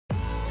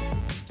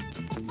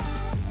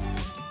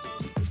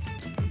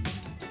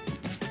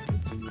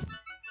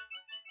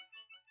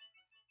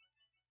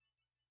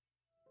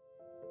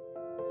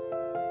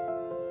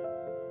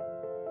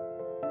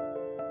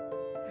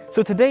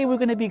So today we're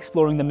going to be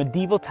exploring the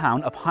medieval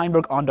town of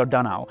Hainburg an der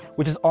Donau,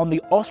 which is on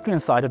the Austrian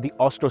side of the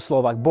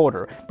Austro-Slovak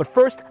border. But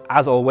first,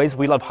 as always,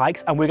 we love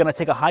hikes and we're going to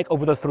take a hike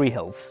over the three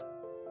hills.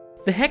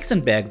 The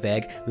Hexenberg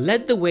Weg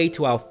led the way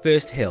to our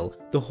first hill,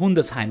 the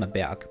Hundsheimer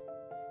Berg.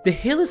 The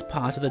hill is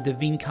part of the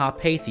Divine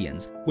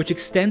Carpathians, which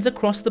extends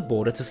across the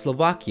border to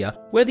Slovakia,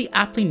 where the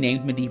aptly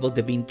named medieval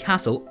Divine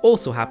Castle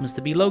also happens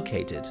to be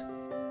located.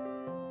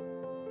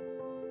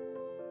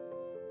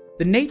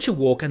 The nature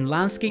walk and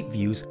landscape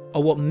views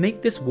are what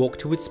make this walk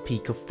to its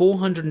peak of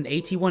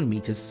 481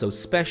 meters so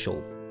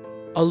special.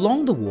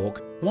 Along the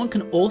walk, one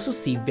can also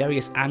see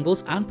various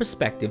angles and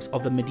perspectives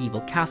of the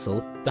medieval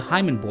castle, the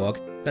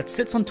Heimenburg, that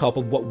sits on top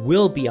of what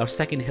will be our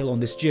second hill on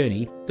this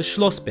journey, the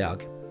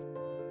Schlossberg.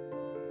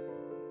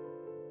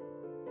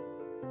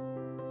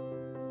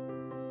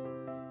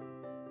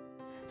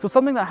 So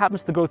something that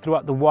happens to go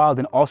throughout the wild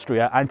in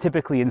Austria, and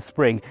typically in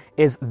spring,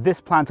 is this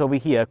plant over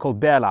here called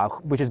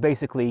Bärlauch, which is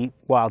basically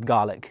wild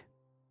garlic.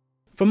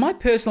 From my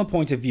personal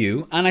point of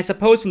view, and I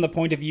suppose from the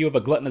point of view of a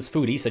gluttonous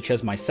foodie such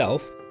as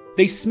myself,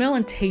 they smell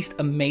and taste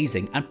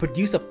amazing and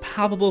produce a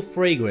palpable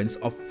fragrance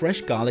of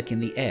fresh garlic in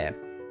the air.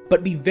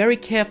 But be very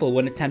careful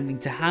when attempting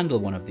to handle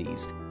one of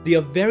these. They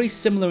are very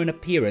similar in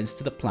appearance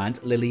to the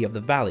plant lily of the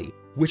valley,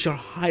 which are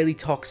highly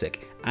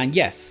toxic, and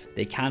yes,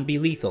 they can be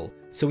lethal,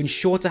 so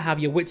ensure to have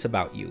your wits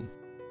about you.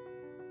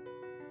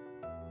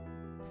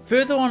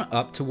 Further on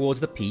up towards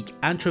the peak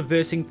and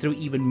traversing through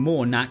even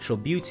more natural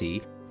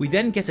beauty, we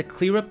then get a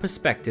clearer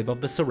perspective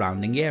of the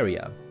surrounding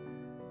area.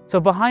 So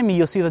behind me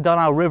you'll see the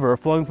Donau River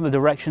flowing from the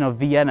direction of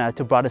Vienna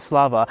to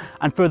Bratislava,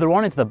 and further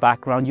on into the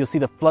background you'll see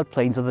the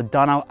floodplains of the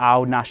Donau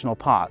Aue National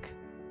Park.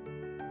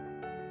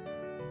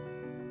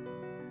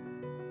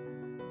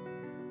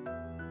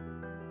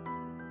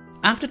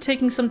 After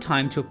taking some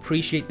time to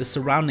appreciate the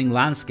surrounding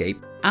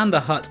landscape and the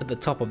hut at the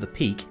top of the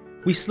peak,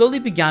 we slowly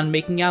began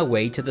making our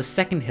way to the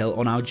second hill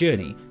on our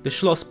journey, the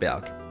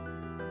Schlossberg.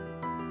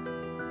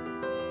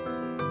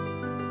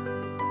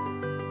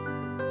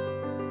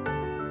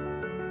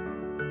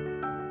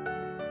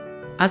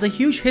 As a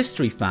huge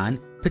history fan,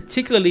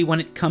 particularly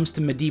when it comes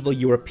to medieval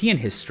European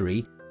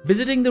history,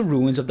 visiting the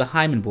ruins of the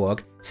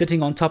Heimenburg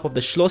sitting on top of the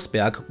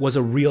Schlossberg was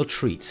a real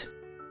treat.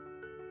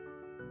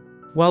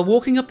 While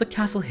walking up the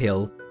castle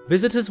hill,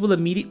 visitors will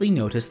immediately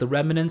notice the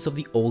remnants of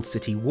the old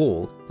city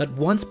wall that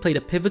once played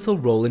a pivotal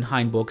role in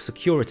Hainburg's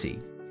security.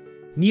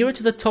 Nearer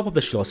to the top of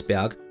the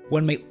Schlossberg,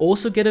 one may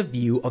also get a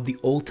view of the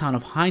old town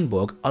of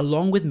Hainburg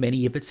along with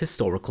many of its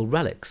historical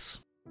relics.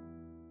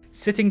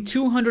 Sitting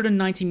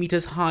 290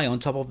 meters high on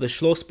top of the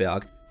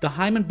Schlossberg, the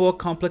Heimenburg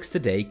complex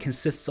today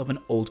consists of an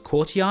old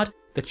courtyard,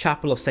 the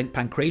chapel of St.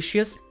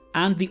 Pancratius,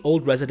 and the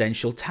old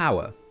residential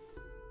tower.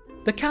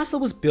 The castle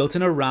was built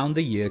in around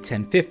the year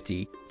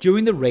 1050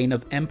 during the reign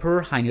of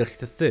Emperor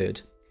Heinrich III,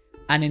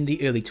 and in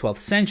the early 12th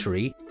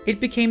century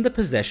it became the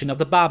possession of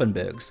the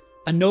Babenbergs,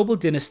 a noble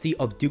dynasty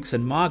of dukes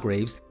and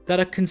margraves that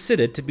are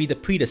considered to be the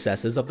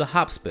predecessors of the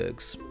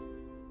Habsburgs.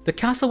 The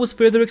castle was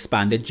further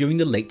expanded during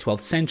the late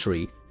 12th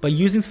century by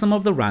using some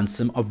of the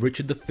ransom of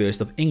Richard I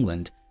of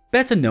England,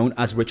 better known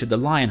as Richard the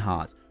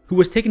Lionheart, who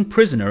was taken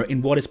prisoner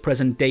in what is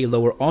present-day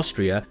Lower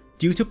Austria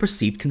due to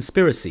perceived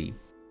conspiracy.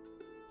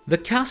 The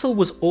castle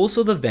was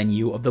also the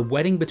venue of the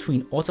wedding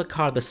between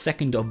Ottokar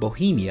II of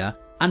Bohemia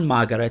and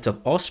Margaret of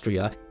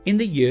Austria in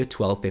the year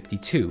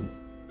 1252.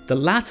 The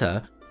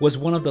latter was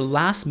one of the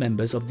last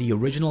members of the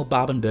original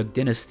Babenberg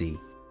dynasty.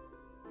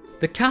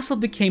 The castle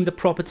became the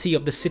property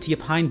of the city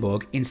of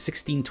Hainburg in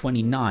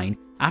 1629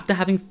 after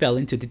having fell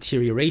into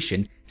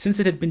deterioration since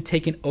it had been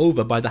taken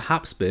over by the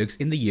Habsburgs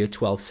in the year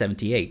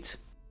 1278.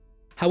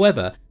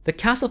 However, the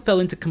castle fell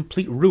into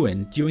complete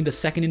ruin during the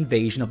second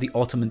invasion of the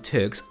Ottoman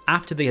Turks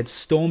after they had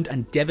stormed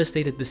and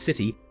devastated the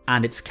city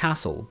and its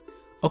castle.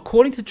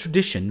 According to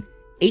tradition,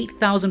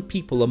 8,000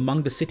 people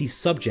among the city's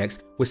subjects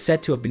were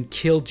said to have been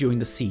killed during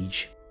the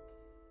siege.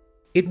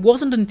 It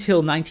wasn't until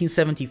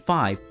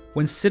 1975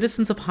 when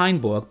citizens of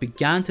Hainburg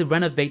began to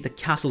renovate the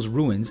castle's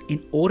ruins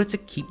in order to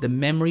keep the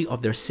memory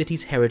of their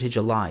city's heritage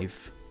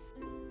alive.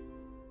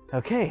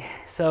 Okay,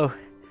 so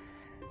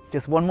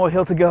just one more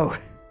hill to go.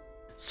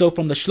 So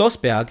from the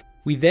Schlossberg,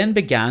 we then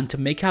began to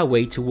make our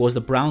way towards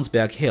the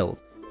Braunsberg hill,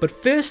 but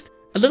first,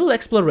 a little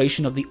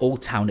exploration of the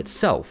old town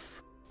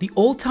itself. The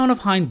old town of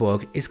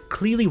Hainburg is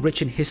clearly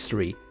rich in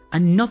history,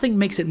 and nothing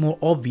makes it more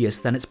obvious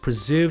than its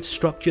preserved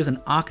structures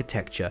and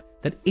architecture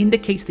that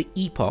indicates the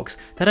epochs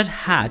that had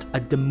had a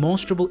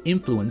demonstrable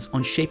influence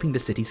on shaping the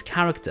city's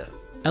character.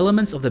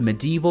 Elements of the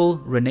medieval,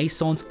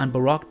 Renaissance and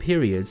Baroque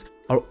periods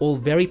are all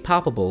very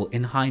palpable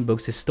in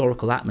Hainburg's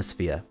historical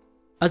atmosphere.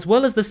 As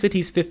well as the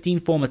city's 15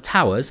 former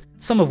towers,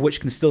 some of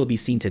which can still be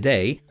seen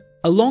today,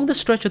 along the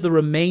stretch of the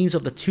remains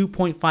of the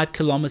 2.5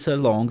 kilometer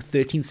long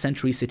 13th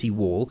century city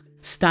wall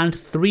stand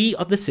 3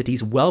 of the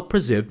city's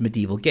well-preserved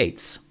medieval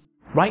gates.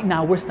 Right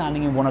now we're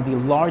standing in one of the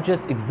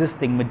largest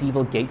existing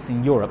medieval gates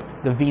in Europe,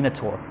 the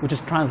Venator, which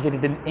is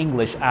translated in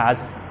English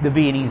as the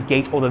Viennese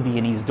Gate or the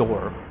Viennese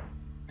Door.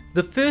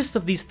 The first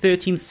of these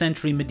 13th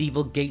century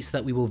medieval gates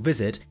that we will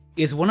visit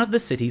is one of the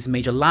city's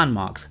major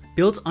landmarks,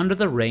 built under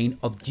the reign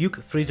of Duke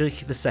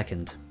Friedrich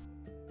II.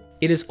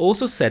 It is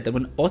also said that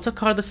when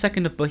Ottokar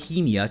II of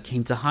Bohemia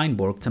came to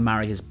Hainburg to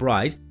marry his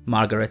bride,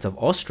 Margaret of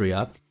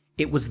Austria,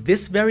 it was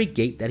this very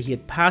gate that he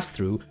had passed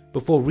through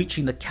before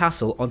reaching the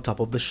castle on top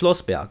of the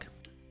Schlossberg.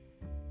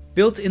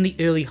 Built in the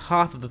early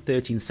half of the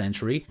 13th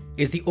century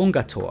is the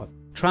Ungartor,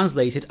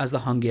 translated as the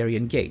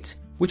Hungarian Gate,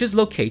 which is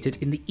located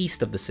in the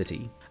east of the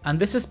city, and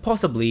this is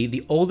possibly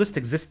the oldest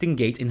existing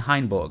gate in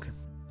Hainburg.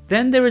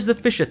 Then there is the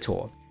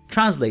Fischertor,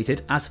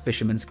 translated as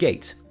Fisherman's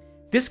Gate.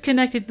 This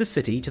connected the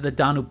city to the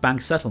Danube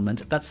bank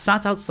settlement that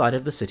sat outside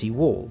of the city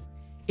wall.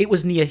 It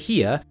was near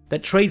here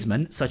that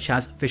tradesmen such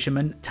as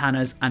fishermen,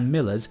 tanners and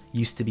millers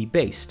used to be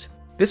based.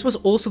 This was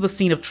also the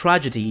scene of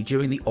tragedy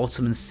during the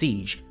Ottoman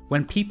siege,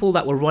 when people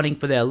that were running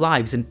for their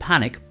lives in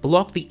panic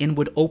blocked the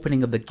inward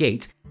opening of the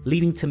gate,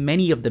 leading to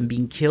many of them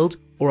being killed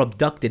or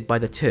abducted by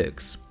the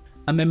Turks.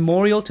 A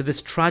memorial to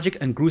this tragic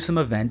and gruesome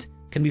event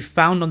can be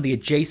found on the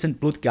adjacent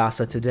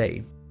Blutgasse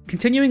today.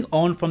 Continuing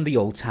on from the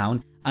old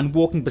town and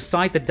walking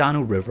beside the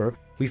Danube River,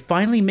 we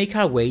finally make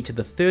our way to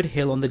the third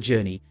hill on the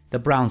journey, the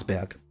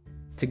Braunsberg.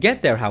 To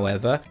get there,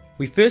 however,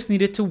 we first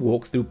needed to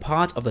walk through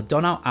part of the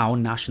Donau Aue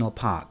National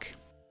Park.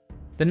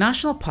 The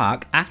national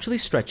park actually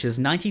stretches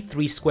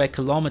 93 square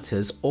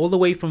kilometers all the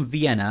way from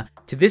Vienna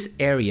to this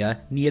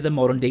area near the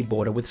modern-day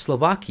border with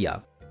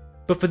Slovakia.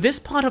 But for this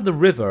part of the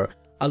river,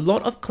 a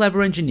lot of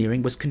clever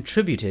engineering was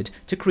contributed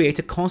to create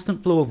a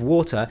constant flow of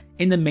water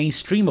in the main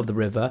stream of the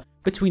river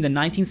between the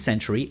 19th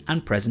century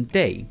and present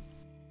day.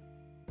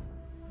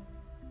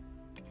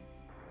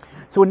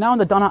 So we're now in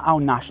the Donau Aue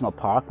National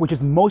Park, which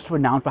is most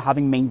renowned for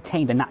having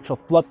maintained the natural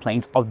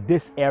floodplains of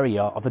this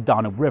area of the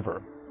Danube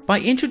River. By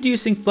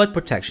introducing flood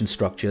protection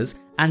structures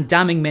and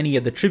damming many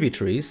of the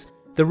tributaries,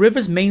 the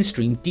river's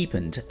mainstream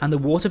deepened and the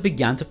water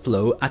began to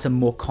flow at a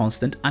more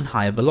constant and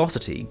higher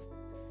velocity.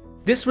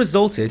 This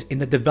resulted in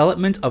the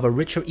development of a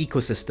richer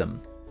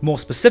ecosystem, more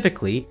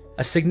specifically,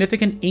 a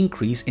significant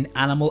increase in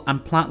animal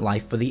and plant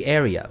life for the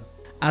area.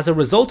 As a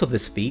result of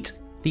this feat,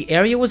 the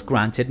area was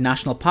granted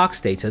national park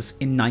status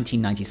in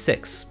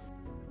 1996.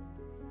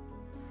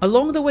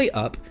 Along the way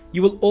up,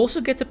 you will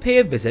also get to pay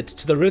a visit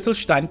to the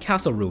Röthelstein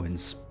castle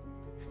ruins.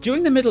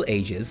 During the Middle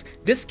Ages,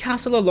 this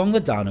castle along the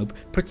Danube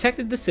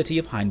protected the city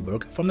of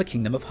Hainburg from the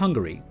Kingdom of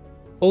Hungary.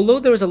 Although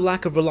there is a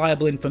lack of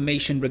reliable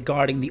information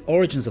regarding the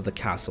origins of the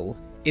castle,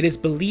 it is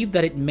believed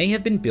that it may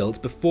have been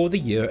built before the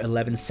year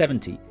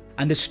 1170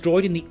 and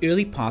destroyed in the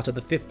early part of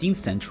the 15th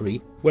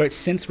century, where it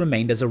since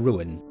remained as a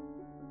ruin.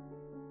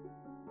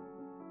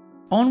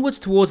 Onwards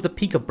towards the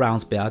peak of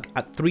Braunsberg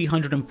at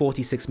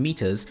 346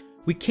 meters,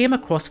 we came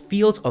across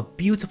fields of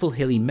beautiful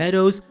hilly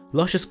meadows,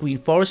 luscious green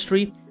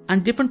forestry,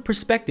 and different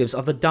perspectives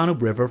of the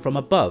Danube River from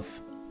above.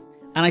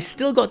 And I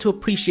still got to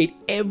appreciate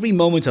every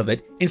moment of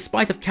it in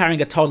spite of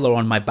carrying a toddler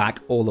on my back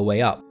all the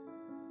way up.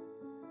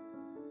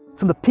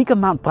 From the peak of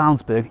Mount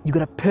Braunsberg, you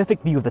get a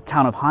perfect view of the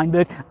town of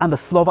Hainburg and the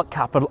Slovak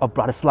capital of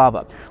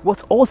Bratislava.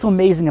 What's also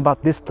amazing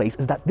about this place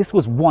is that this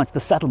was once the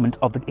settlement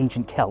of the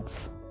ancient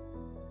Celts.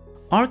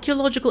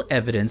 Archaeological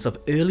evidence of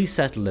early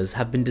settlers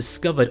have been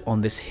discovered on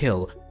this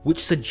hill,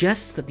 which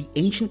suggests that the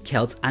ancient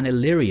Celts and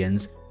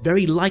Illyrians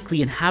very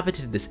likely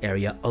inhabited this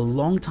area a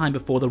long time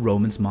before the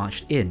Romans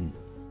marched in.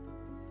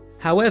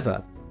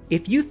 However,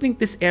 if you think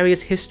this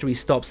area's history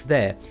stops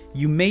there,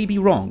 you may be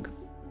wrong.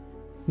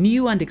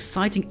 New and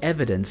exciting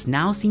evidence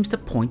now seems to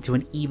point to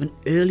an even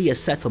earlier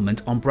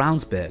settlement on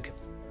Braunsberg,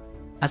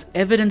 as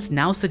evidence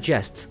now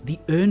suggests the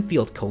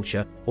Urnfield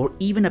culture or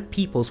even a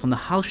peoples from the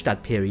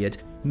Hallstatt period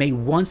may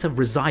once have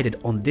resided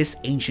on this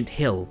ancient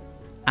hill.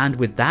 And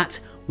with that,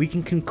 we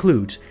can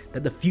conclude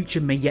that the future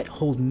may yet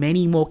hold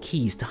many more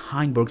keys to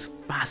Hainburg's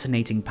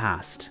fascinating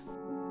past.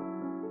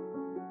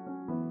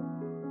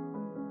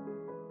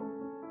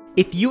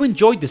 If you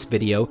enjoyed this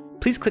video,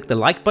 please click the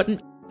like button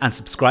and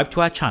subscribe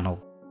to our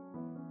channel.